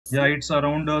Yeah, it's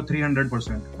around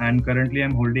 300%. And currently,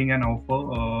 I'm holding an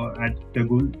offer at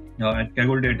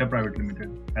Kaggle Data Private Limited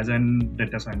as an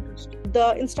data scientist.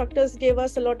 The instructors gave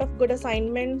us a lot of good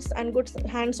assignments and good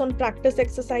hands-on practice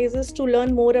exercises to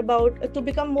learn more about, to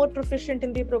become more proficient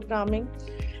in the programming.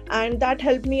 And that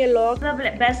helped me a lot.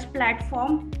 The best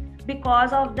platform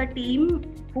because of the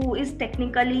team who is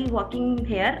technically working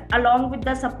here along with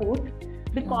the support,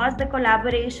 because the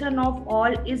collaboration of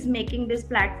all is making this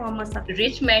platform a success.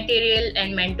 Rich material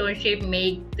and mentorship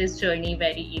make this journey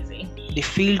very easy. The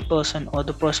field person or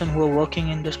the person who are working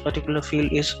in this particular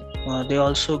field is they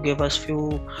also give us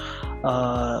few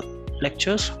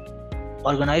lectures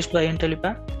organized by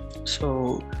Intellipaat,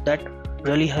 so that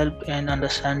really helped in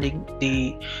understanding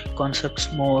the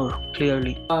concepts more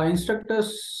clearly.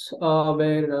 Instructors were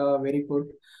very good,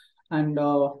 and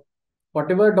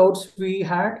whatever doubts we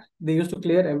had, they used to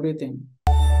clear everything.